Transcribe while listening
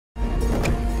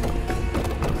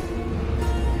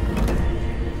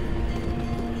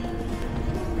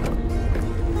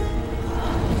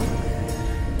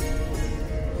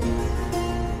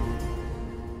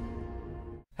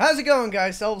How's it going,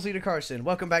 guys? SelvsLeaderCarson.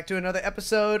 Welcome back to another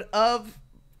episode of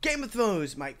Game of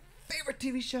Thrones, my favorite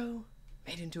TV show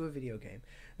made into a video game.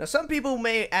 Now, some people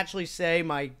may actually say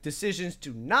my decisions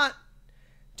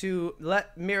to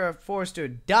let Mira Forrester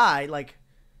die, like,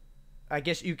 I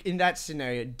guess you, in that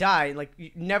scenario, die, like,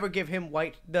 you never give him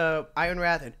the Iron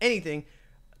Wrath and anything,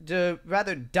 to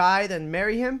rather die than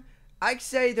marry him. I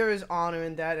say there is honor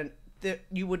in that, and that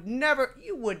you would never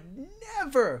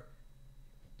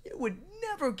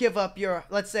give up your,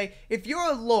 let's say, if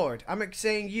you're a lord, I'm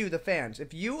saying you, the fans,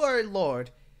 if you are a lord,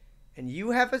 and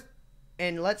you have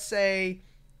and let's say,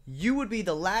 you would be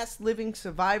the last living,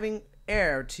 surviving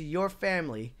heir to your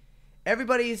family,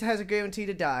 everybody has a guarantee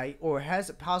to die, or has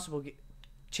a possible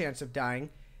chance of dying,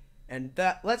 and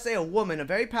let's say a woman, a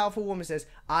very powerful woman says,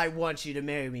 I want you to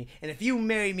marry me, and if you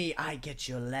marry me, I get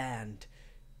your land.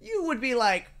 You would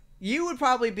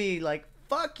probably be like,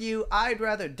 fuck you, I'd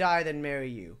rather die than marry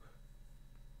you.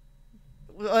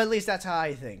 Well, at least that's how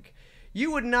I think.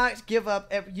 You would not give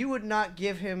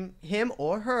him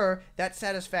or her that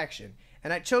satisfaction.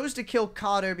 And I chose to kill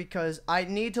Cotter because I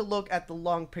need to look at the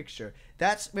long picture.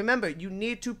 Remember, you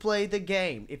need to play the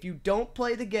game. If you don't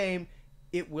play the game,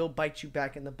 it will bite you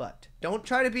back in the butt. Don't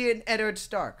try to be an Eddard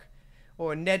Stark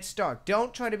or a Ned Stark.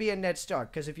 Don't try to be a Ned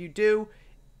Stark, because if you do,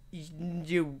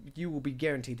 you will be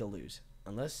guaranteed to lose.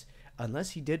 Unless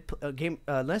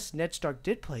Ned Stark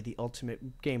did play the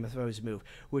ultimate Game of Thrones move,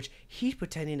 which he's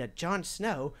pretending that Jon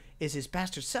Snow is his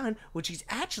bastard son, which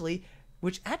actually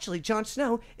Jon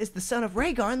Snow is the son of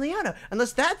Rhaegar and Lyanna.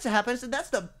 Unless that happens, then that's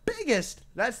the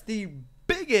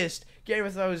biggest Game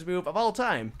of Thrones move of all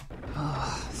time.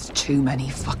 Oh, there's too many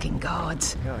fucking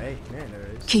guards. Oh, hey, man, there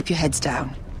is. Keep your heads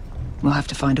down. We'll have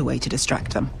to find a way to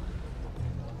distract them.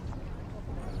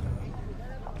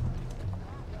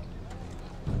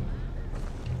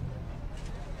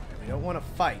 We don't want to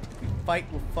fight. If we fight,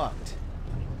 we're fucked.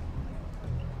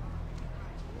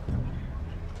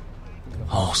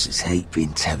 Horses hate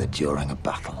being tethered during a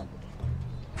battle.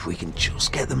 If we can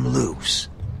just get them loose.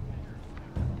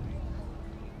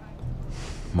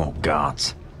 More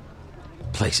guards.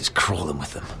 Place is crawling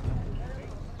with them.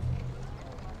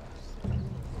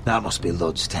 That must be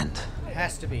Lud's tent. It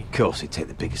has to be. Of course, he'd take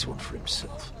the biggest one for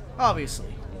himself.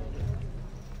 Obviously.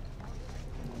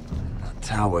 That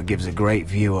tower gives a great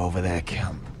view over their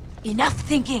camp. Enough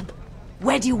thinking.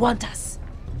 Where do you want us?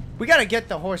 We gotta get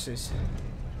the horses.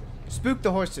 Spook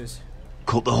the horses.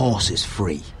 Cut the horses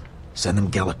free. Send them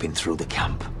galloping through the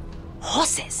camp.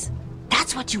 Horses?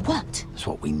 That's what you want? That's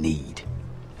what we need.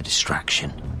 A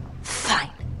distraction.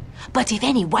 Fine. But if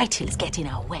any Whitehills get in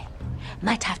our way,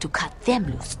 might have to cut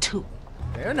them loose too.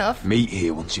 Fair enough. Meet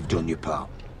here once you've done your part.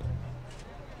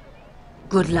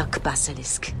 Good luck,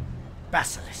 Basilisk.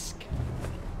 Basilisk.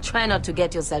 Try not to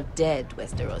get yourself dead,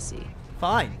 Westerosi.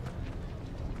 Fine.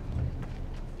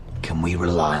 Can we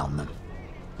rely on them?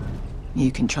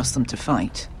 You can trust them to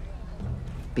fight.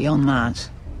 Beyond that...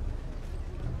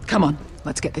 Come on,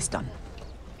 let's get this done.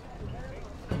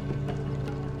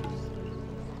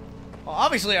 Well,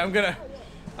 obviously, I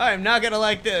am not gonna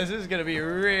like this. This is gonna be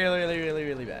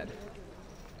really bad.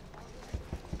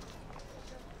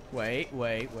 Wait.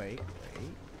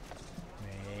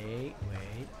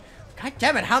 God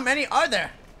damn it, how many are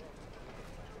there?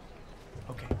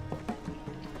 Okay.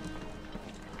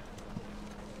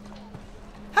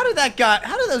 How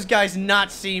did those guys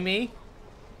not see me?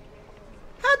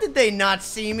 How did they not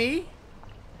see me?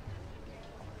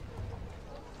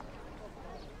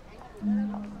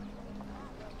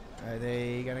 Are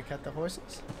they gonna cut the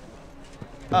horses?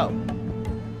 Oh.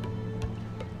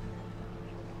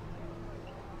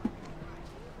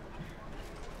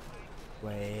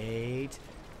 Wait.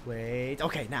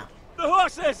 Okay, now. The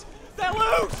horses! They're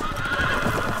loose!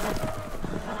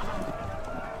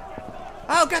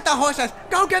 Oh, get the horses!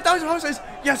 Go get those horses!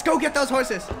 Yes, go get those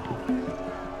horses!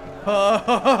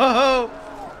 Oh!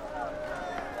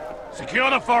 Secure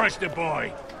the Forester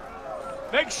boy.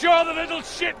 Make sure the little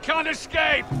shit can't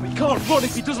escape. We can't run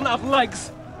if he doesn't have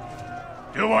legs.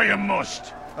 Do what you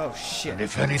must. Oh, shit. And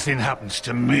if anything happens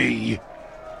to me,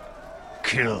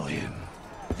 kill him.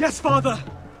 Yes, father.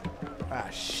 Ah,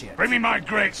 shit. Bring me my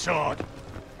greatsword.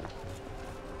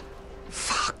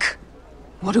 Fuck.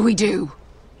 What do we do?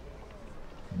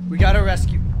 We gotta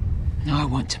rescue. I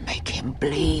want to make him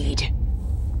bleed.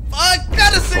 I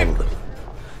gotta save. Follow them.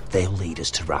 They'll lead us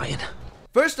to Ryan.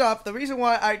 First off, the reason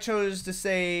why I chose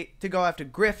to go after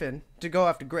Griff, and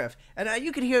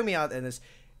you can hear me out in this,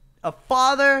 a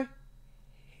father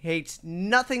hates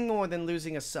nothing more than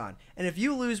losing a son. And if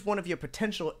you lose one of your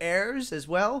potential heirs as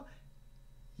well,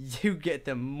 you get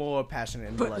them more passionate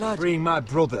and bloody. Freeing my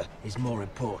brother is more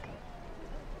important.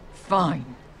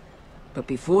 Fine. But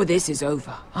before this is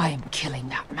over, I am killing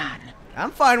that man.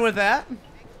 I'm fine with that.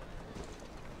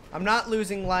 I'm not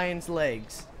losing Lion's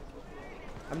legs.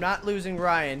 I'm not losing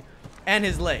Ryan and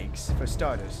his legs, for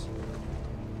starters.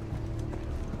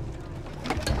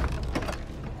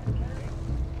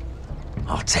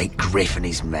 I'll take Griff and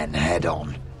his men head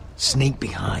on. Sneak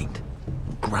behind.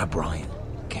 Grab Ryan.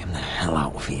 Get him the hell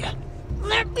out of here.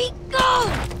 Let me go!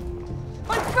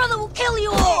 My brother will kill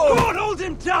you all! God, hold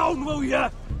him down, will ya?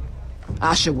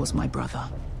 Asher was my brother,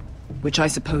 which I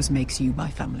suppose makes you my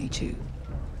family too.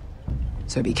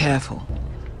 So be careful.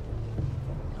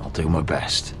 I'll do my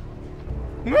best.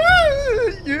 Yeah,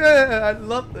 I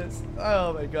love this.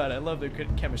 Oh my god, I love their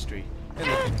good chemistry. And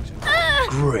their connection.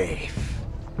 Griff.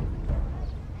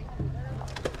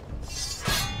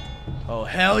 Oh,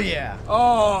 hell yeah.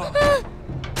 Oh,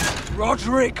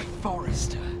 Rodrik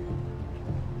Forrester.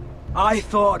 I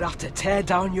thought I'd have to tear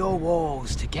down your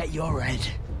walls to get your head.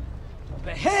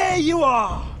 But here you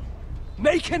are,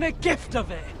 making a gift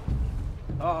of it.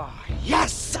 Oh,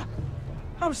 yes!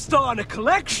 I'm starting a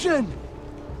collection.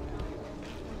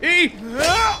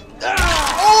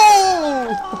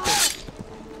 Oh!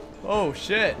 Oh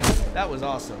shit, that was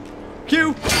awesome.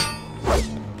 Q.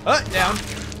 Down.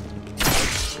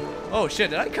 Oh shit,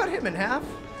 did I cut him in half?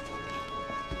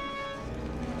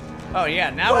 Oh yeah,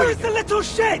 now Where's the little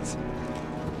shit?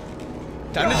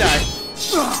 time to die.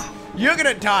 You're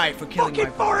gonna die for killing Fucking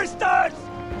my father. Forresters!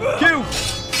 Q.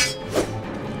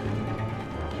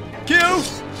 Q.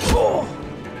 Oh,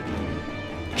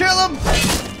 Kill him.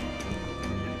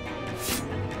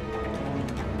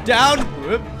 Down.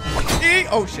 Whoop. E.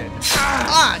 Oh shit.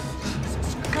 Ah.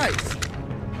 Jesus Christ.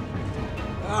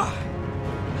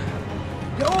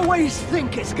 you always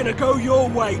think it's gonna go your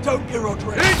way, don't you,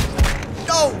 Rodrik?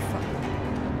 Oh.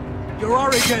 You're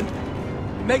arrogant.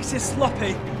 It makes it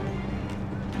sloppy.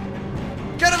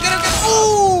 Get him! Get him! Get him!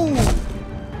 Ooh.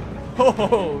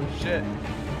 Oh shit.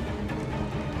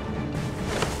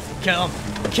 Kill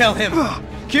him. Kill him.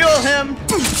 Kill him.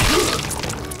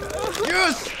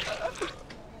 Yes.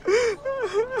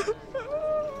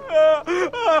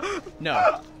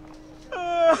 No.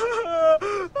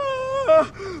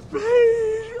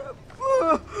 Please.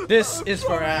 This is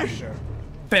for Asher.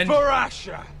 Ben. For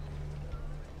Asher.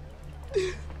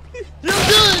 You did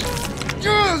it!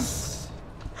 Yes!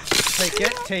 Take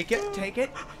it, take it, take it.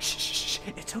 Shh, shh, shh.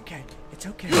 It's okay. It's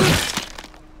okay.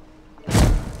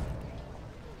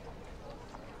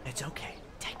 It's okay.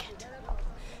 Take it.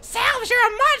 Selvs, you're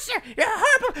a monster! You're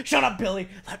horrible! Shut up, Billy.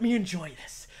 Let me enjoy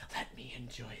this. Let me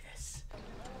enjoy this.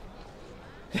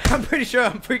 I'm pretty sure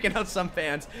I'm freaking out some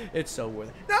fans. It's so worth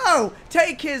it. No!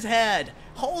 Take his head.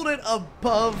 Hold it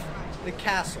above the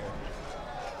castle.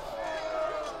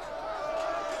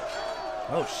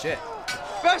 Oh shit.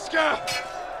 Veska!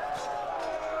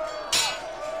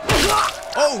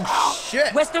 Oh shit.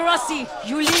 Westerosi,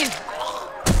 you live!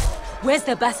 Where's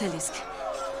the basilisk?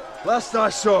 Last I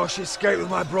saw, she escaped with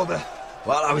my brother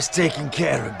while I was taking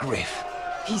care of Griff.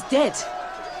 He's dead.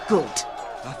 Good.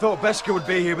 I thought Beska would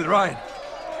be here with Ryan.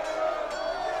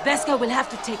 Veska will have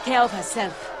to take care of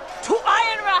herself. To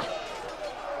Ironra!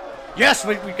 Yes,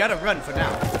 we gotta run for now.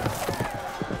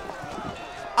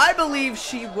 I believe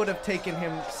she would have taken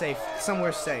him safe,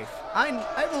 somewhere safe.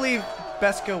 I believe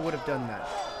Beska would have done that.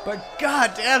 But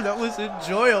goddamn, that was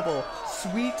enjoyable.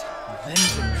 Sweet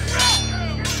vengeance.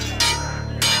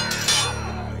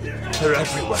 They're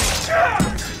everywhere.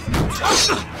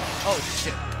 Oh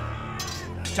shit.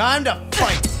 Time to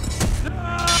fight.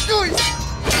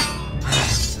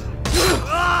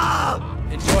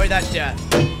 Enjoy that death.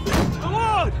 My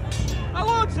lord! My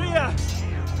lord's here!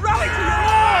 Rally to your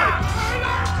lord!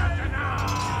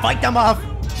 Fight them off.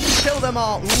 Kill them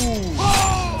all. Ooh.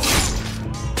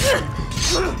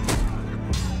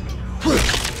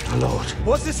 My lord.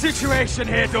 What's the situation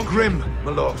here, Duncan? Grim,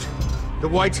 my lord. The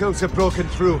Whitehills have broken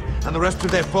through, and the rest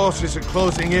of their forces are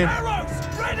closing in. Arrows,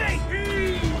 ready!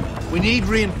 We need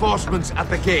reinforcements at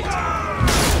the gate.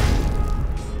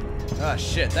 Oh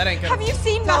shit, that ain't gonna. Have you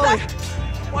seen Mother?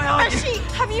 Why aren't Where's you? she?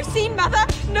 Have you seen Mother?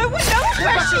 No one knows Get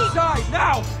where back she. inside,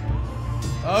 now!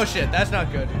 Oh shit, that's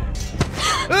not good.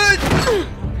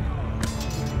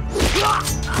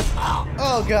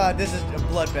 Oh god, this is a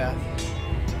bloodbath.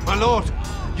 My lord,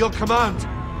 your command.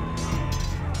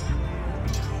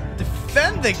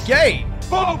 Defend the gate!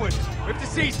 Forward! We have to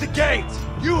seize the gate!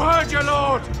 You heard your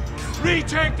lord.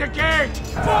 Retake the gate.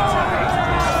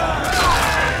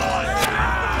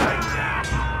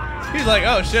 He's like,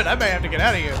 oh shit, I may have to get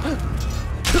out of here.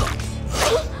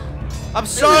 I'm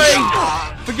sorry!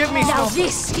 Forgive me, Now Snow.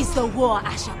 this is the war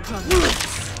Asher promised.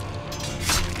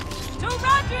 To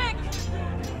Rodrik!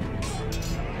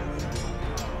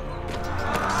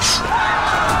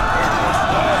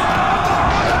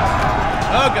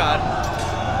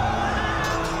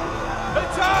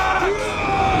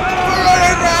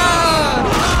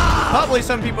 Probably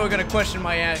some people are gonna question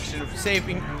my action of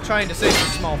trying to save the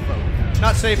small folk.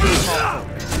 Not saving the small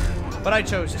folk. But I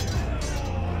chose to.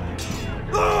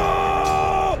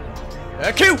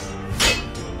 Q!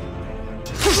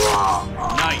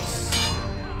 Nice.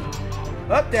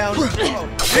 Up, down. Oh,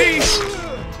 B.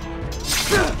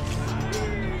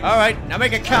 Alright, now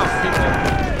make it count, people.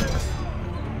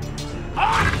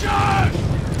 Action!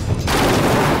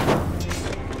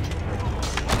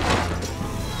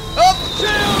 Up!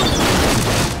 Shield!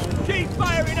 Keep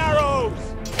firing arrows!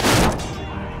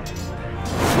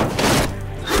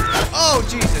 Oh,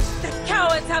 Jesus. The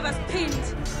cowards have us pinned.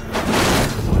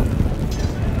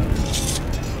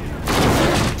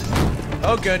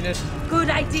 Oh, goodness.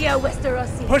 Good idea,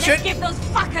 Westerosi. Push Let's it. give those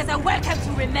fuckers a welcome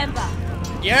to remember.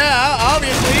 Yeah,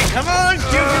 obviously. Come on.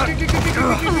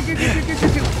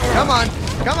 Come on.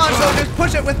 Come on, soldiers.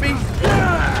 Push it with me.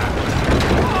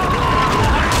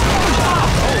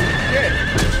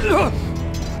 Oh, shit.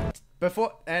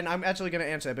 And I'm actually going to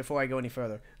answer it before I go any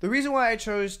further. The reason why I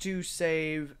chose to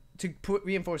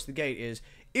reinforce the gate is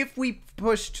if we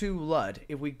push to Lud,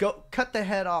 if we cut the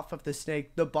head off of the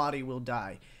snake, the body will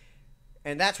die.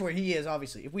 And that's where he is,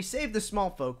 obviously. If we save the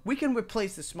small folk, we can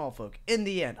replace the small folk. In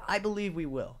the end, I believe we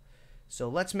will. So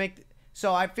let's make...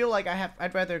 So I feel like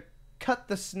I'd rather cut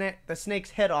the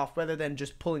snake's head off rather than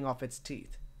just pulling off its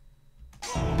teeth.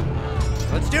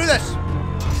 Let's do this!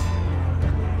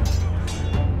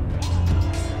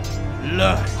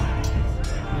 Lord.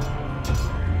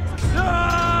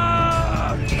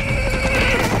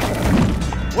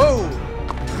 Whoa!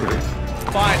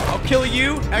 Fine, I'll kill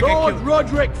you. Lord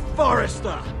Rodrik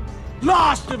Forrester,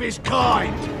 last of his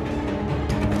kind.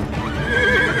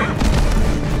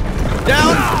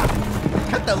 Down.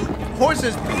 Cut the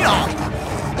horse's feet off.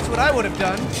 That's what I would have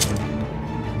done.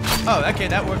 Oh, okay,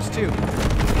 that works too.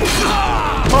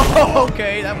 Oh,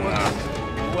 okay, that works.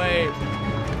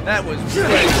 That was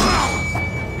way.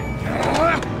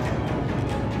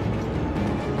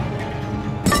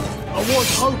 I was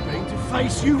hoping to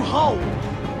face you whole.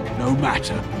 No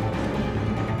matter.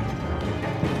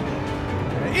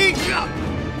 Eat!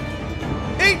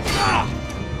 Eat!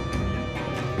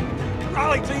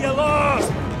 Rally to your lord!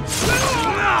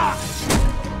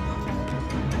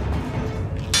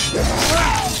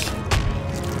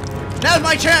 Now's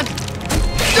my chance!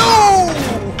 No!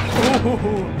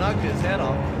 Ooh, knocked his head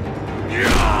off.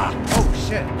 Oh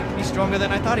shit, he's stronger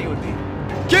than I thought he would be.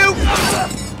 Q!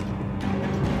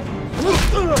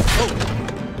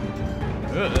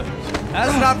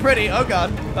 That's not pretty. Oh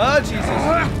god. Oh Jesus.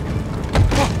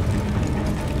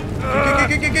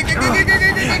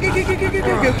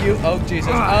 Oh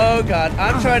Jesus. Oh god.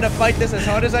 I'm trying to fight this as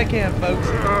hard as I can, folks.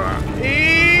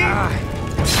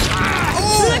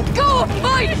 Let go of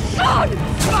my son!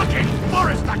 Fucking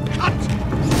Forrester, cunt!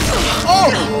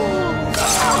 Oh!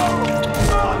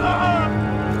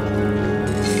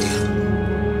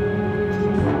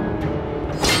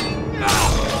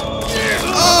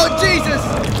 Oh, Jesus!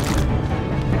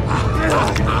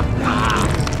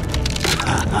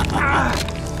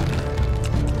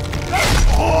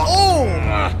 Oh!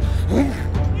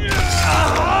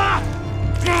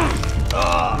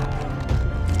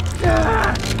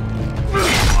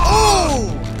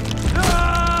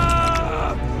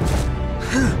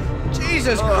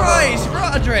 Jesus Christ,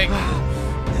 Rodrik!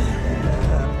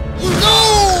 No!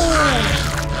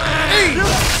 Hey!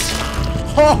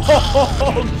 Oh,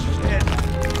 shit.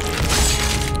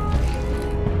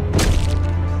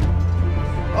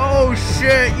 Oh,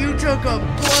 shit, you took a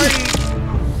bloody...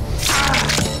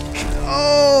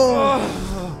 Oh!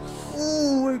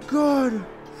 Oh, my God.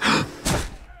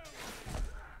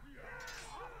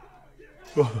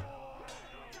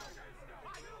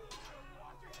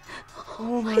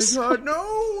 Oh, my God,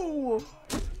 no!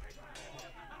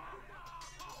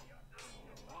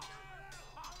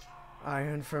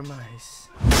 Iron for mice.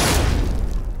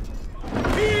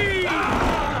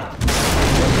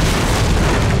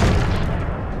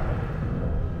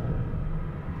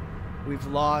 We've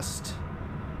lost.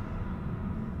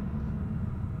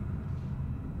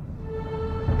 We've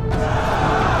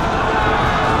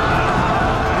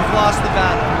lost the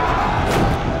battle.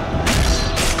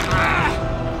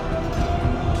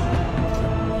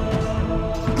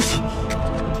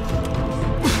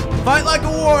 Fight like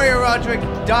a warrior, Rodrik.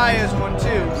 Die as one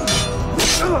too.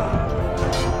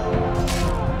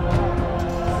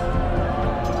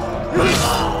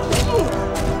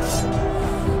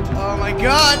 Oh my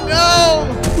God, no!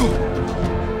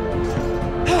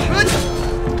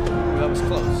 That was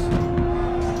close.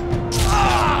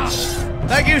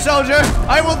 Thank you, soldier.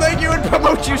 I will thank you and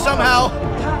promote you somehow.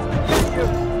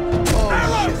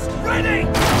 Oh, shit. Ready!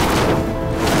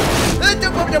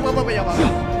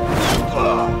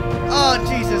 Oh,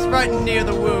 Jesus, right near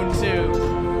the wound, too.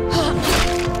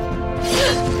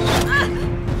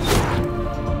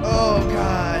 Oh,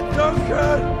 God.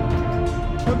 Duncan!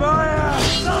 Come on!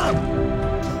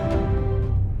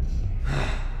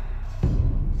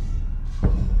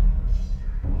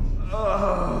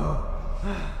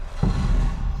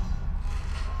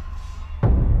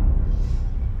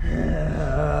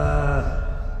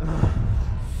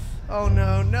 Oh,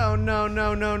 no, no, no,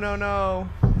 no, no, no, no.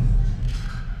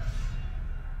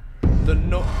 The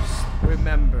Norse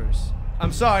remembers.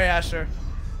 I'm sorry, Asher.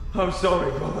 I'm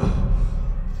sorry, brother.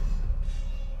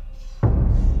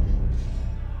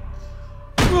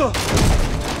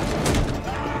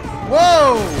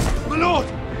 Whoa! My lord!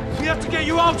 We have to get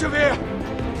you out of here!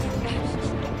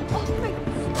 Oh, my...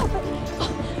 Stop it.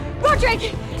 Oh, Rodrik!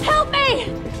 Help me!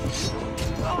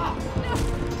 No!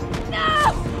 No!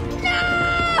 No!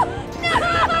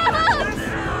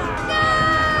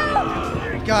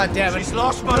 God damn it. She's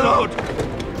lost, my lord!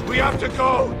 We have to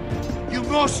go! You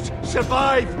must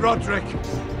survive, Rodrik!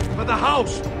 For the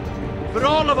house! For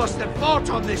all of us that fought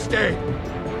on this day!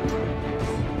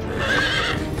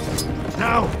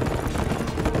 Now!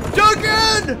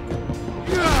 Duncan!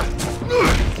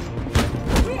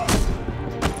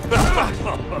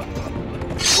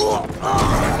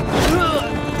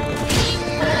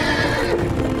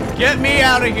 Get me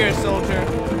out of here, soldier.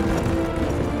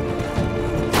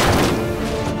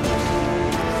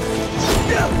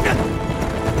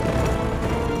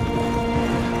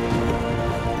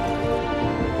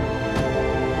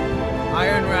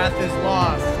 Iron Wrath is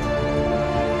lost.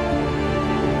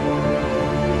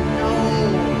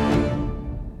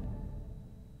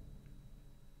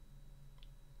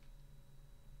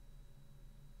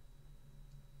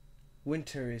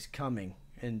 Winter is coming,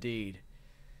 indeed.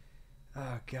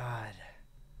 Oh, God.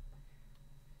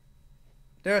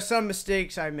 There are some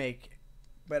mistakes I make,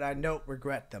 but I don't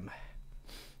regret them.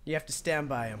 You have to stand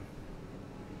by them.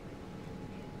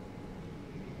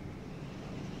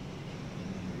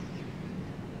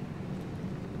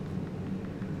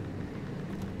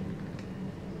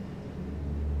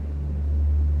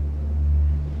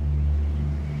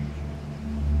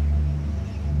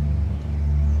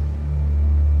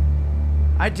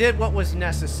 I did what was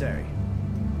necessary.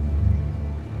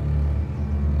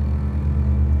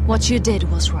 What you did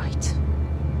was right.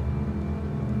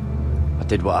 I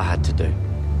did what I had to do.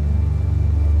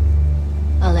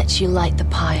 I'll let you light the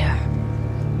pyre.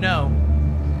 No.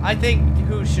 I think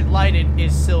who should light it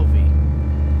is Sylvie.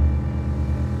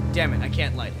 Damn it, I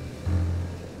can't light it.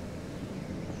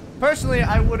 Personally,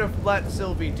 I would have let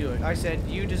Sylvie do it. I said,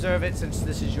 you deserve it since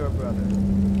this is your brother.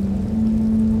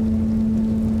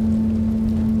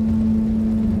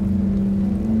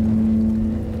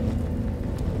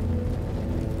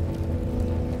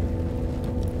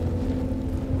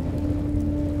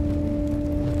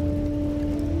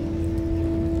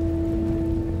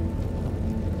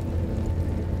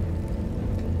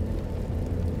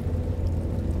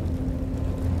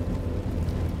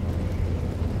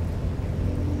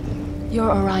 Your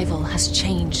arrival has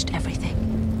changed everything.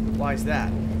 Why is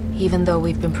that? Even though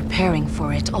we've been preparing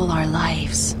for it all our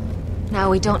lives.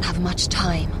 Now we don't have much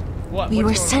time. What? We were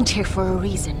What's going sent here for a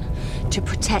reason. To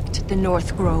protect the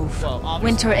North Grove. Well,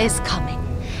 obviously. Winter is coming.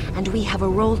 And we have a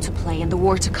role to play in the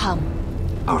war to come.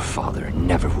 Our father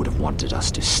never would have wanted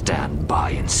us to stand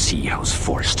by and see House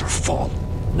Forrester fall.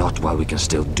 Not while we can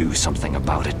still do something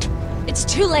about it. It's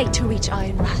too late to reach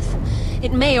Ironwrath.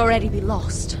 It may already be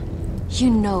lost. You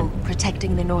know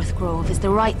protecting the North Grove is the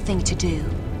right thing to do.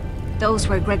 Those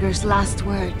were Gregor's last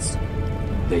words.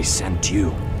 They sent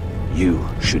you. You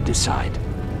should decide.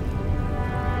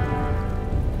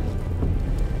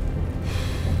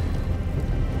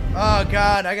 Oh,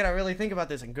 God, I gotta really think about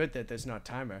this. And good that there's no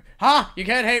timer. Ha! You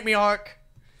can't hate me, Ark!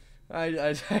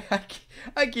 I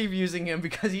keep using him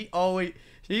because he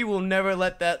will never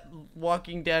let that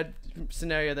Walking Dead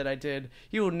scenario that I did,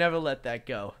 he will never let that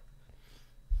go.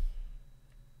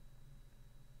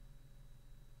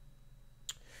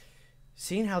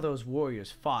 Seeing how those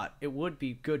warriors fought, it would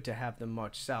be good to have them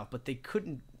march south, but they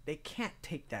can't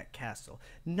take that castle.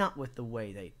 Not with the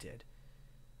way they did.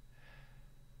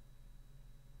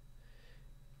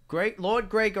 Lord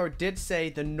Gregor did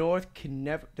say the North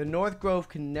Grove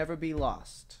can never be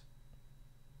lost.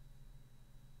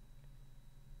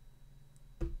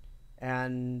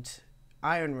 And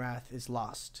Ironwrath is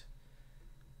lost.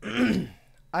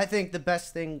 I think the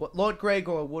best thing what Lord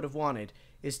Gregor would have wanted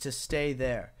is to stay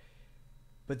there.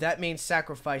 But that means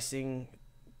sacrificing,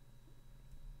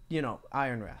 you know,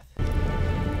 Ironwrath.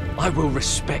 I will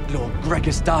respect Lord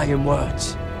Gregor's dying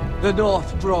words. The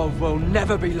North Grove will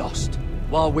never be lost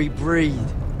while we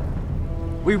breathe.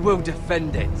 We will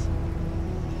defend it.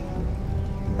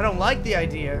 I don't like the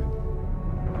idea,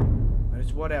 but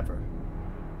it's whatever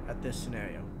at this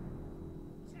scenario.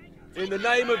 In the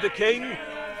name of the king,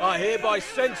 I hereby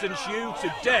sentence you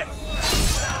to death.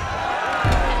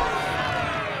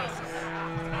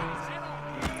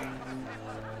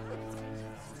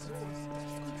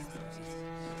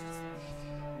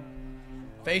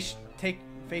 Face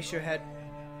your head.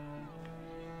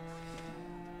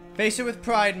 Face it with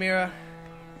pride, Mira.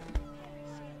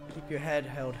 Keep your head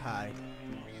held high.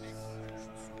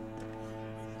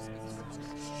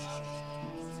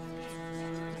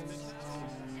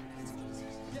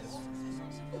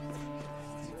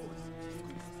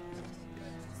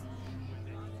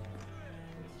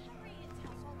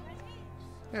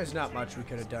 There's not much we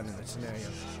could have done in this scenario.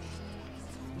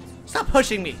 Stop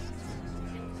pushing me!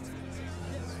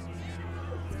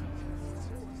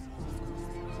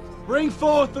 Bring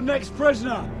forth the next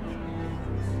prisoner.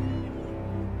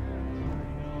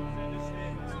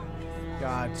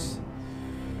 God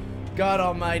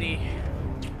Almighty.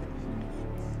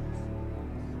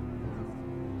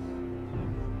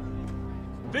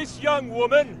 This young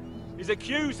woman is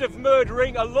accused of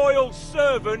murdering a loyal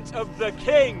servant of the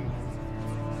king.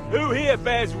 Who here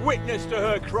bears witness to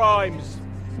her crimes?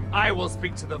 I will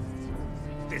speak to them.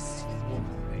 This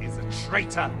woman is a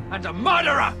traitor and a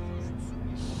murderer!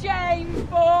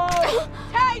 Shameful!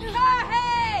 Take her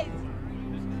head!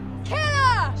 Kill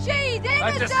her! She's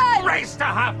innocent! A disgrace to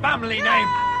her family name!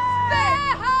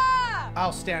 Spare her!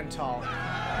 I'll stand tall.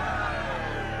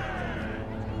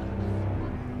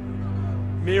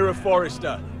 Mira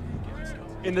Forrester,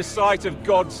 in the sight of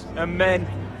gods and men,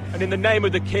 and in the name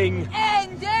of the king,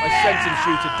 End it! I sentence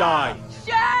you to die.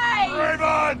 Shame!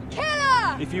 Raymond! Kill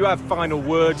her! If you have final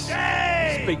words,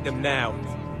 speak them now.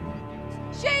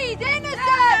 She's innocent!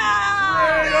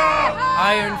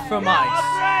 Iron from ice.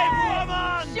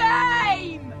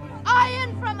 Shame!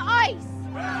 Iron from ice!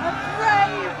 A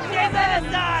brave woman!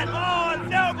 Oh,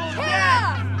 noble Kill her!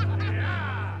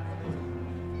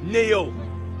 Kneel.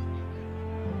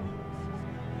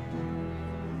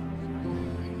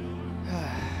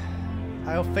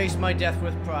 I'll face my death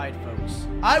with pride, folks.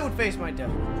 I would face my death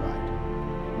with pride.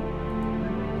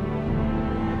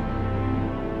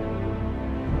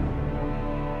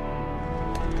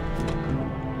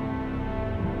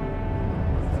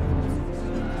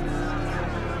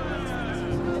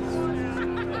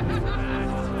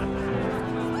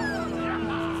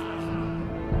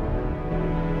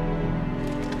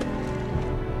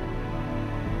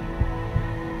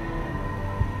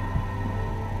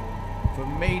 For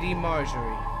Lady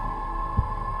Marjorie.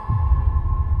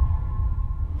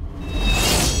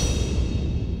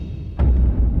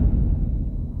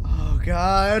 Oh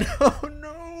God! Oh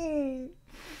no!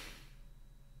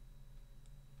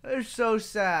 They're so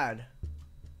sad.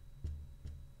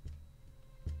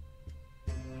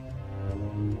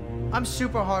 I'm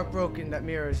super heartbroken that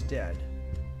Mira's dead.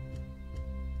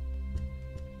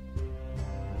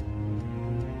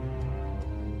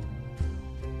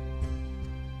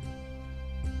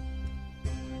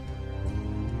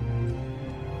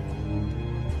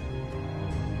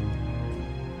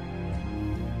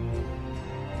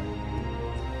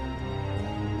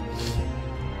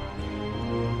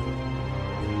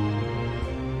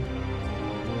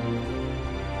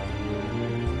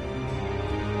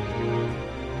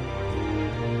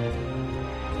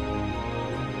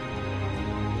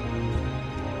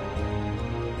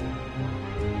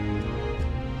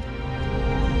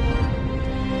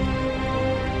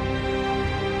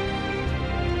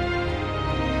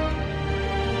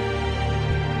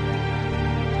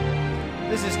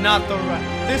 This is not the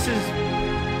right. This is.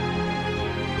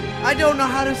 I don't know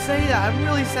how to say that. I'm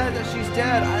really sad that she's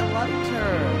dead. I liked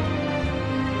her.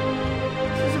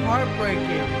 This is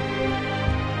heartbreaking.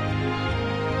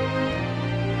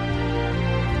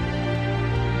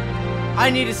 I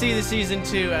need to see the season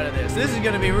 2 out of this. This is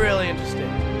going to be really interesting.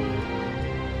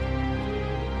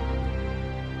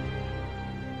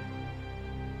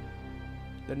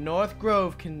 The North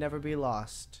Grove can never be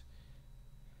lost.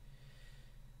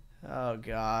 Oh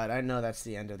God, I know that's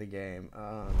the end of the game.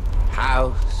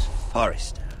 House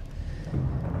Forrester.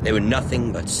 They were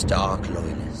nothing but Stark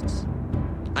loyalists.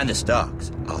 And the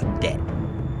Starks are dead.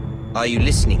 Are you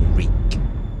listening, Reek?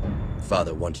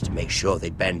 Father wanted to make sure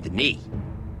they'd bend the knee.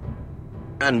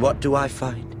 And what do I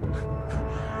find?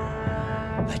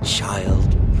 A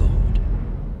child lord.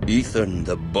 Ethan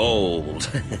the Bold.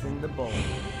 Ethan the Bold.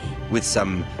 With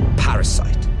some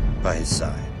parasite by his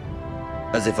side.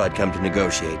 As if I'd come to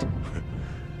negotiate.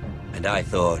 And I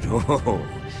thought, oh,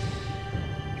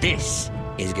 This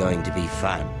is going to be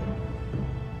fun.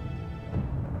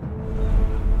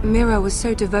 Mira was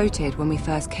so devoted when we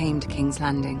first came to King's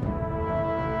Landing.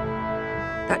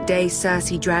 That day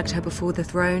Cersei dragged her before the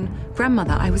throne,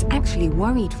 Grandmother, I was actually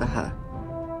worried for her.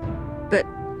 But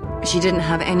she didn't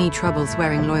have any trouble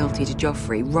swearing loyalty to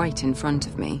Joffrey right in front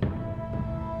of me.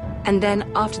 And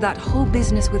then, after that whole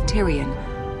business with Tyrion,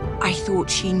 I thought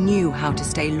she knew how to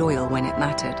stay loyal when it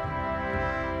mattered.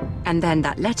 And then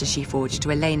that letter she forged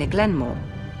to Elena Glenmore,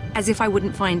 as if I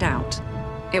wouldn't find out.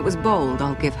 It was bold,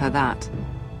 I'll give her that.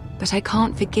 But I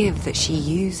can't forgive that she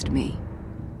used me.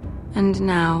 And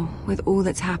now, with all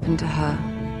that's happened to her,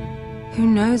 who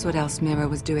knows what else Mira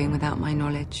was doing without my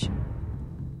knowledge?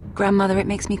 Grandmother, it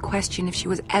makes me question if she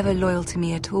was ever loyal to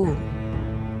me at all.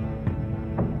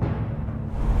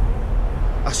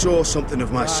 I saw something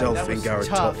of myself in Garrett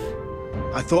tough.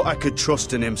 Tuff. I thought I could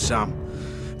trust in him, Sam,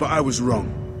 but I was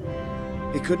wrong.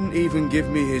 He couldn't even give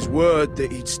me his word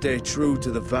that he'd stay true to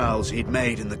the vows he'd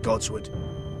made in the Godswood.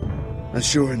 And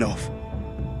sure enough,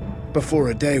 before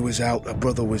a day was out, a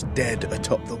brother was dead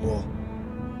atop the wall.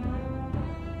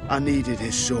 I needed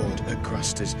his sword at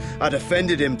Craster's. I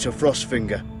defended him to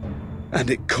Frostfinger, and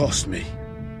it cost me.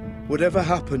 Whatever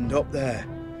happened up there,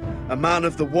 a man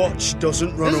of the Watch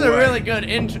doesn't run away. This is a really good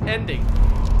ending.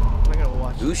 I'm gonna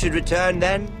watch. Who should return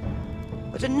then?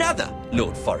 But another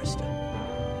Lord Forrester.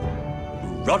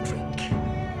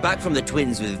 Rodrik. Back from the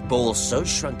Twins with balls so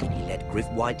shrunken he let Griff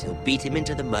Whitetail beat him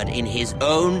into the mud in his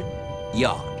own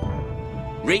yard.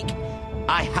 Reek,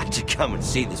 I had to come and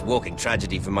see this walking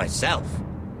tragedy for myself.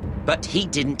 But he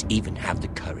didn't even have the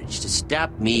courage to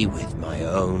stab me with my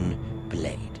own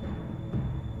blade.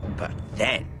 But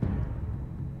then,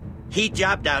 he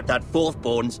jabbed out that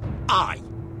fourthborn's eye.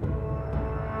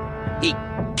 He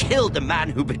killed the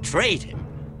man who betrayed him.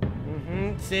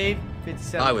 See?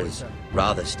 I was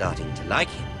rather starting to like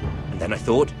him, and then I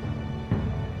thought,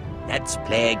 let's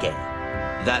play again.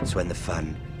 That's when the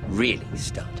fun really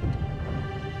started.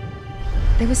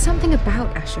 There was something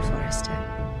about Asher Forrester.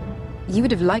 You would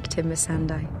have liked him, Miss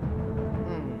Sandai.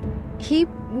 He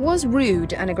was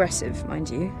rude and aggressive,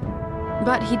 mind you,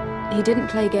 but he didn't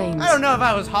play games. I don't know if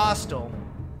I was hostile.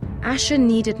 Asher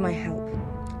needed my help.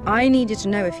 I needed to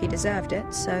know if he deserved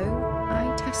it, so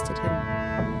I tested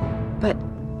him. But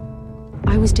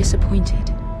I was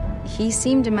disappointed. He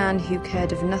seemed a man who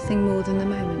cared of nothing more than the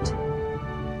moment.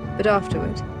 But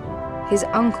afterward, his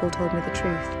uncle told me the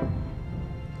truth.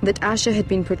 That Asher had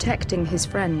been protecting his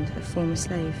friend, a former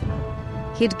slave.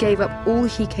 He had gave up all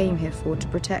he came here for to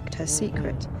protect her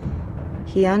secret.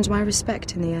 He earned my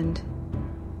respect in the end.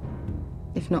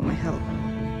 If not my help.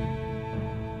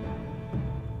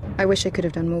 I wish I could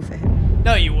have done more for him.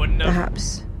 No, you wouldn't have.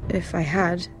 Perhaps, if I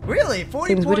had, really?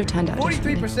 things would have turned out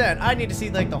 43%. I need to see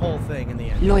like the whole thing in the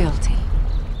end. Loyalty.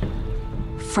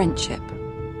 Friendship.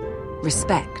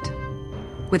 Respect.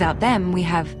 Without them, we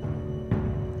have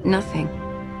nothing.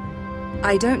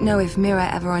 I don't know if Mira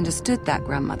ever understood that,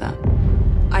 Grandmother.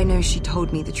 I know she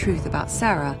told me the truth about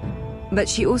Sarah, but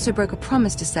she also broke a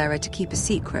promise to Sarah to keep a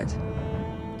secret.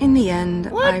 In the end,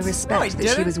 I respect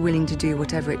that she was willing to do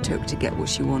whatever it took to get what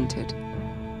she wanted.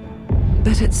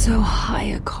 But at so high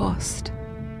a cost.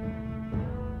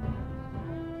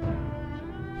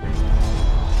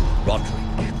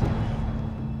 Rodrik.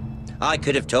 I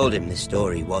could have told him this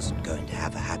story wasn't going to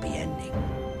have a happy ending.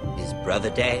 His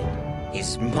brother dead,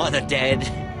 his mother dead,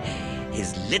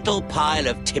 his little pile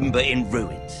of timber in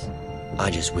ruins.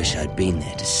 I just wish I'd been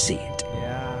there to see it.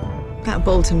 Yeah. That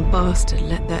Bolton bastard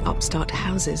let their upstart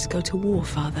houses go to war,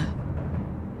 Father.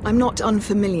 I'm not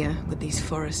unfamiliar with these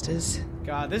Forresters.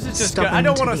 God, this is just good. I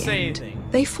don't want to say anything.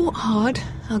 They fought hard,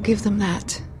 I'll give them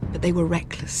that, but they were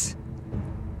reckless.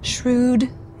 Shrewd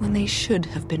when they should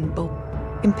have been bold.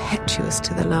 Impetuous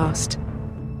to the last.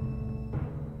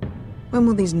 When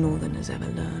will these Northerners ever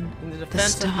learn? The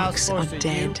Starks are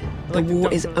dead. The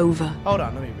war is over. Hold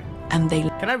on, let me read. And they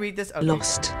Can I read this? Okay.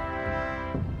 Lost.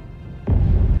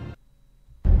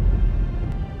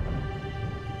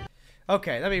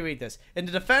 Okay, let me read this. In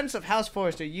the defense of House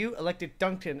Forrester, you elected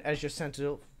Duncan as your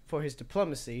sentinel for his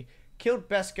diplomacy, killed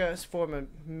Beska's former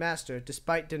master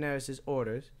despite Daenerys'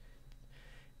 orders,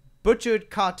 butchered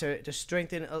Cotter to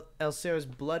strengthen Elsera's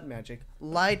blood magic,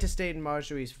 lied to state in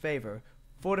Marjorie's favor,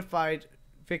 fortified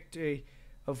victory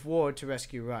of war to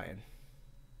rescue Ryan.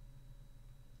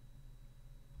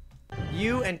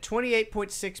 You and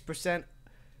 28.6%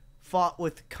 fought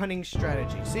with cunning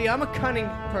strategy. See, I'm a cunning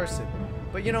person,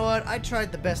 but you know what? I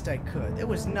tried the best I could. It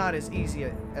was not as easy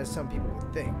as some people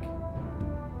would think.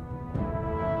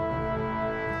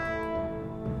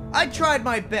 I tried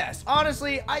my best.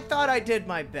 Honestly, I thought I did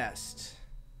my best.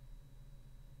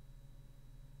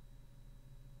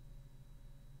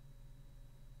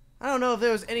 I don't know if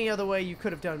there was any other way you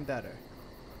could have done better.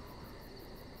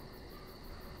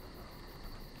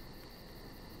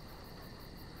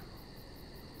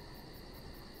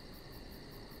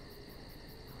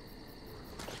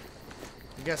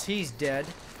 I guess he's dead.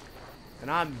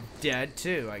 And I'm dead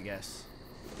too, I guess.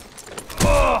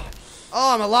 Oh,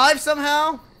 I'm alive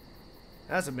somehow?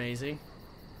 That's amazing.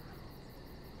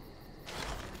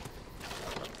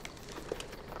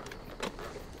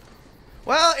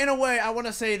 Well, in a way, I want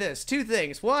to say this. Two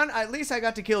things. One, at least I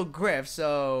got to kill Griff,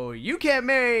 so you can't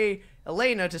marry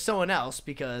Elena to someone else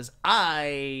because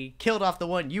I killed off the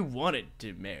one you wanted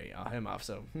to marry him off,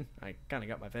 so I kind of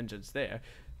got my vengeance there.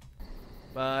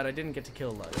 But I didn't get to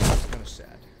kill Lud. It's kind of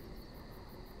sad.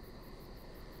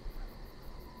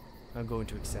 I'm going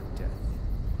to accept death.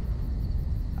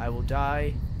 I will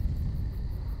die.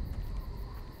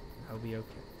 I'll be okay.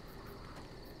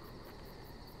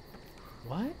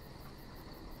 What?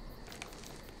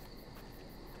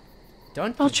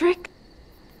 Done? Rodrik?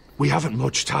 We haven't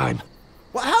much time.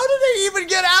 Well, how did they even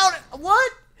get out?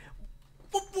 What?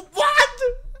 What?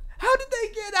 How did they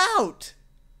get out?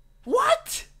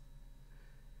 What?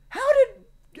 How did...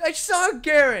 I saw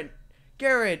Garrett,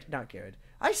 not Garrett.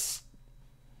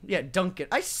 Yeah, Duncan.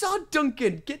 I saw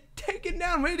Duncan get taken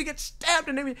down, ready to get stabbed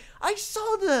and everything. I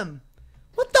saw them.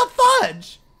 What the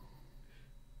fudge?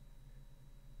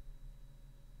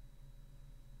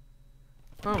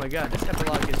 Oh my god, this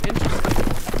epilogue is interesting.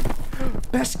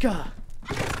 Beska!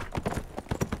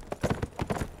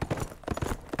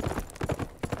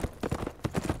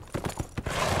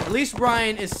 At least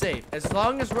Ryan is safe. As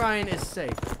long as Ryan is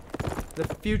safe, the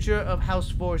future of House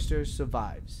Forrester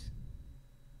survives.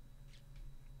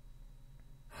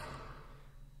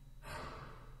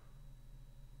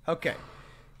 Okay.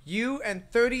 You and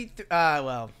 33...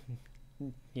 well...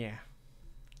 Yeah.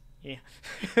 Yeah.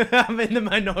 I'm in the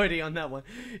minority on that one.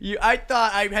 I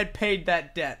thought I had paid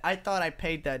that debt. I thought I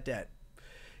paid that debt.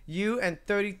 You and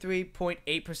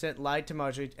 33.8% lied to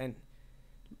Marjorie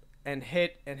and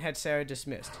had Sarah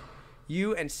dismissed.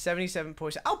 You and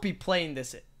 77%... I'll be playing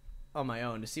this on my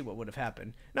own to see what would have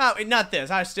happened. No, not this.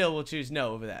 I still will choose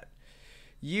no over that.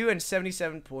 You and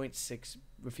 77.6%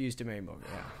 refused to marry Morgan.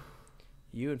 Yeah.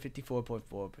 You and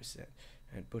 54.4%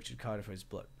 and butchered Carter for his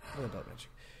blood.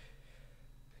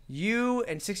 You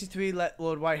and 63 let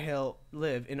Lord Whitehill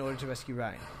live in order to rescue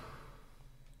Ryan.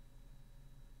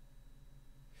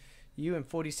 You and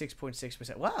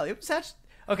 46.6%. Wow, it was actually...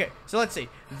 Okay, so let's see.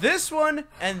 This one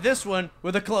and this one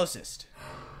were the closest.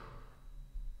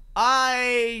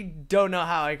 I don't know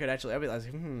how I could actually... I realized,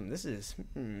 this is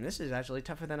actually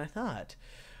tougher than I thought.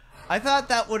 I thought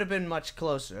that would have been much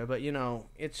closer, but you know,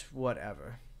 it's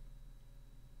whatever.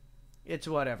 It's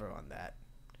whatever on that.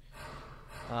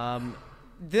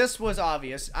 This was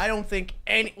obvious. I don't think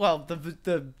any... Well, the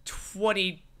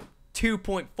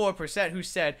 22.4% who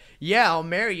said, yeah, I'll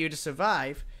marry you to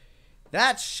survive.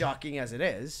 That's shocking as it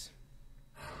is.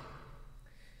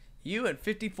 You and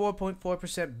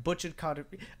 54.4% butchered Carter.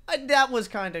 That was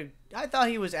kind of... I thought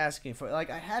he was asking for...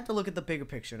 Like, I had to look at the bigger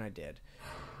picture, and I did.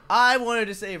 I wanted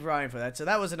to save Ryan for that, so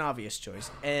that was an obvious choice.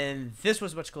 And this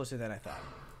was much closer than I thought.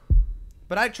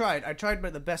 But I tried. I tried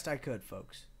the best I could,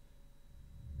 folks.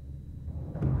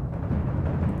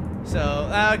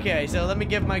 So, okay, so let me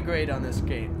give my grade on this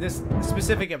game. This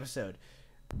specific episode.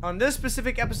 On this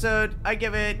specific episode, I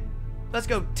give it... Let's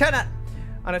go 10 out...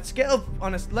 On a scale,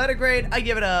 on a letter grade, I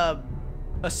give it a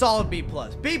solid B+.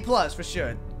 B+ for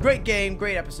sure. Great game,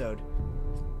 great episode.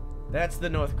 That's the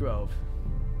North Grove.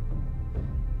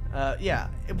 Yeah,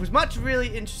 it was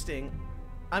really interesting.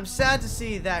 I'm sad to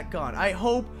see that gone.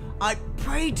 I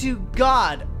pray to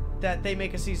God that they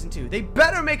make a season 2. They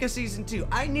better make a season 2.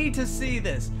 I need to see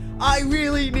this. I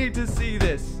really need to see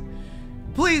this.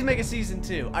 Please make a season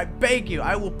 2. I beg you.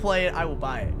 I will play it. I will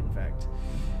buy it, in fact.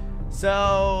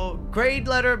 So, grade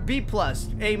letter B+,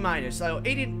 A-. So,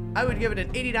 80, I would give it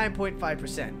an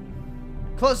 89.5%.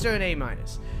 Close to an A-.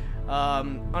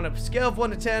 On a scale of 1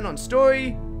 to 10 on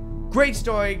story, great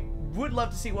story. Would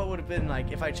love to see what would have been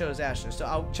like if I chose Asher. So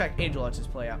I'll check Angel Arts'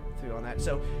 play out through on that.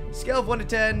 So scale of 1 to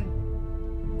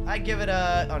 10, I give it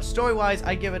on story-wise,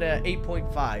 I give it a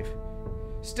 8.5.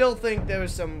 Still think there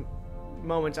was some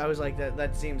moments I was like,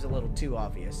 that seems a little too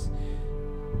obvious.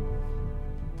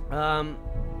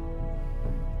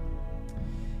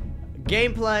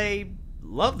 Gameplay,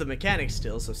 love the mechanics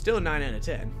still, so still 9 out of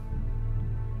 10.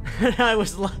 I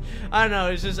don't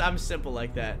know, it's just, I'm simple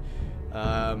like that.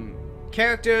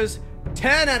 Characters,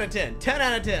 10 out of 10. 10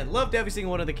 out of 10. Loved every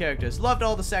single one of the characters. Loved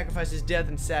all the sacrifices, death,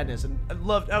 and sadness. And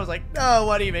I was like, no,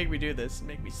 why do you make me do this?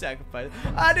 Make me sacrifice.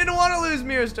 I didn't want to lose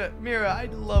Mira. I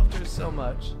loved her so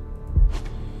much.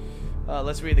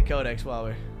 Let's read the codex while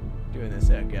we're doing this.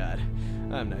 Oh god,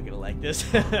 I'm not gonna like this.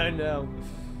 No.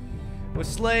 Was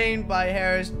slain by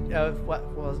Harris. What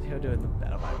was he doing the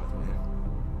battle with me?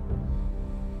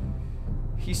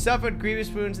 He suffered grievous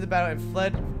wounds in the battle and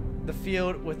fled the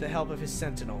field with the help of his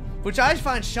sentinel, which I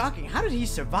find shocking. How did he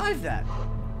survive that?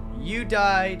 You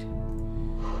died.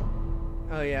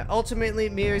 Oh yeah. Ultimately,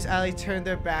 Mira's ally turned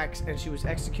their backs and she was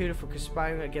executed for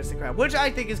conspiring against the crowd, which I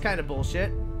think is kind of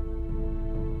bullshit.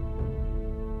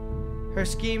 Her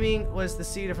scheming was the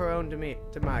seed of her own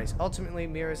demise. Ultimately,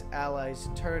 Mira's allies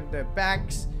turned their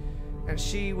backs and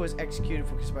she was executed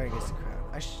for conspiring against the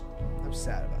crowd. I'm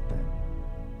sad about that.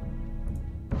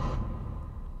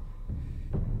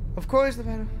 Of course,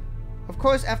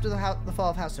 after the fall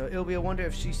of Household, it'll be a wonder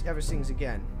if she ever sings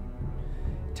again.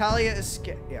 Talia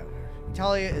escaped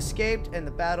in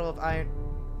the Battle of Iron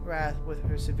Wrath with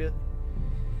her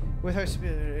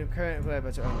current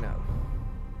but oh no.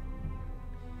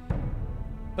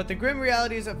 But the grim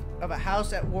realities of a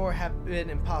house at war have been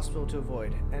impossible to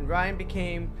avoid, and Ryan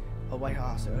became a White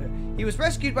Horse. He was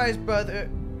rescued by his brother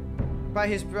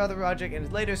Rodrik, and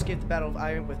later escaped the Battle of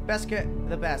Iron with Beska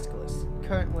the Basilisk,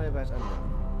 currently about unknown.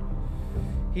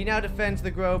 He now defends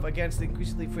the Grove against the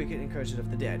increasingly frequent incursions of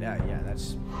the dead. Yeah,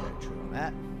 that's very true on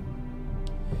that.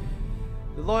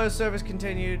 The loyal service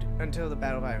continued until the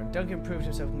Battle of Iron. Duncan proved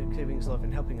himself in saving his life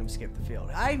and helping him skip the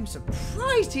field. I'm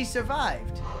surprised he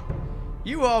survived.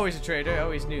 You were always a traitor. I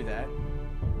always knew that.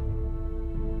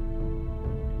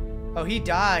 Oh, he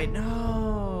died.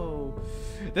 No.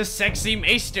 The sexy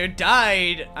maester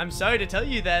died. I'm sorry to tell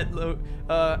you that,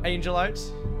 Angel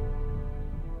Arts.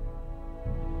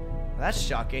 That's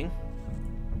shocking.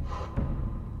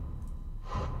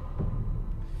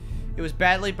 It was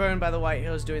badly burned by the White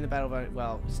Hills during the Battle of...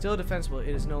 Well, still defensible, it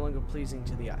is no longer pleasing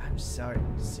to the eye. I'm sorry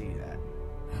to see that.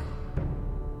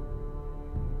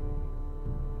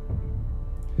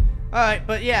 Alright,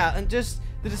 but yeah, and just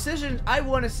the decision, I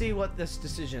want to see what this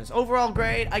decision is. Overall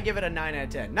grade, I give it a 9 out of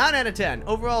 10. 9 out of 10.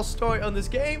 Overall story on this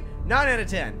game, 9 out of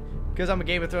 10. Because I'm a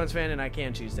Game of Thrones fan and I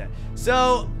can choose that.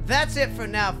 So, that's it for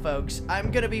now, folks.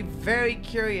 I'm going to be very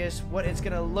curious what it's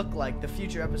going to look like, the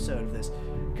future episode of this.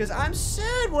 Because I'm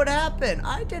sad what happened.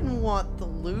 I didn't want to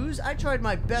lose. I tried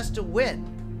my best to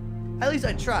win. At least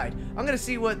I tried. I'm going to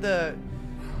see what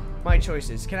my choice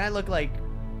is. Can I look like...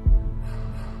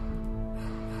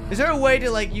 Is there a way to,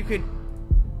 like, you could...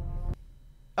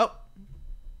 Oh.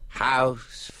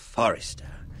 House Forrester.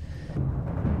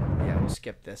 Yeah, we'll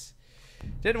skip this.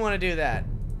 Didn't want to do that.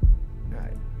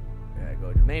 Alright.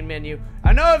 Go to main menu.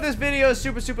 I know if this video is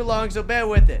super long, so bear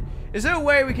with it. Is there a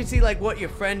way we can see, like, what your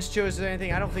friends chose or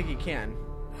anything? I don't think you can.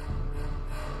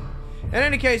 In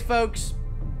any case, folks,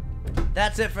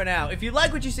 that's it for now. If you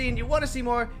like what you see and you want to see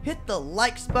more, hit the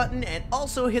likes button and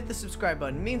also hit the subscribe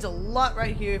button. It means a lot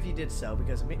right here if you did so,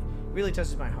 because it really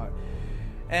touches my heart.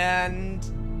 And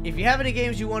if you have any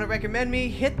games you want to recommend me,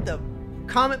 hit the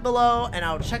comment below and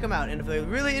I'll check them out. And if they're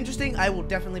really interesting, I will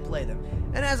definitely play them.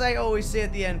 And as I always say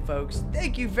at the end, folks,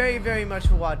 thank you very much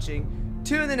for watching.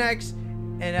 Tune in the next.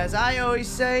 And as I always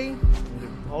say,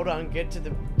 hold on, get to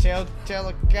the tail,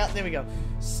 there we go.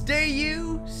 Stay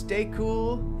you, stay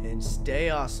cool, and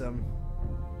stay awesome.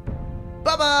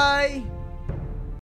 Bye-bye!